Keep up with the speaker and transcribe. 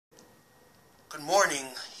Good morning.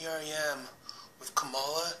 Here I am with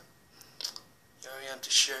Kamala. Here I am to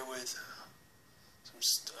share with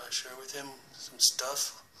him some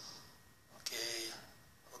stuff. Okay.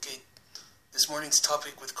 This morning's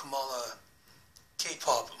topic with Kamala: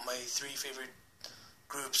 K-pop. My three favorite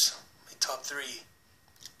groups. My top three.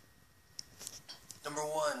 Number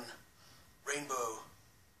one, Rainbow.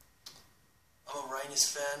 I'm a Rhinus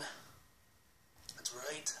fan. That's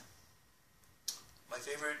right. My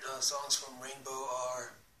favorite songs from Rainbow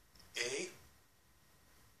are A,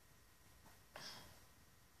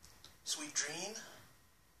 Sweet Dream,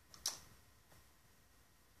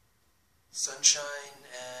 Sunshine,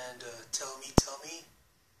 and Tell Me.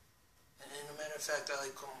 And as a matter of fact, I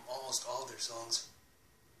like almost all their songs.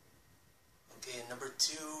 Okay, and number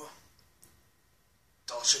two,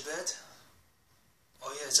 Dolcebet.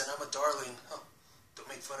 Oh yes, and I'm a darling. Don't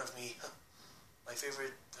make fun of me. My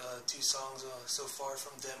favorite two songs so far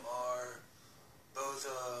from them are both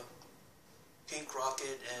Pink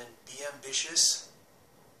Rocket and Be Ambitious.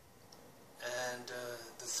 And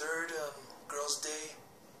the third, Girls' Day.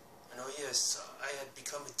 And oh yes, I Had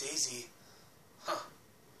Become a Daisy.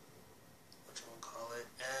 Whatchamacallit.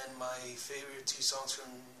 And my favorite two songs from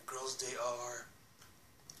Girls' Day are,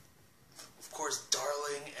 of course,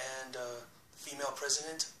 Darling and Female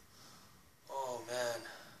President. Oh man.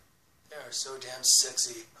 They are so damn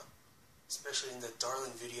sexy, especially in the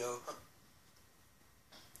Darling video.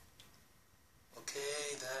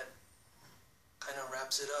 Okay, that kind of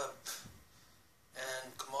wraps it up.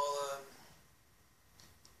 And Kamala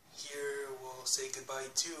here will say goodbye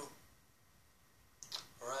too.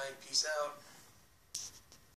 Alright, peace out.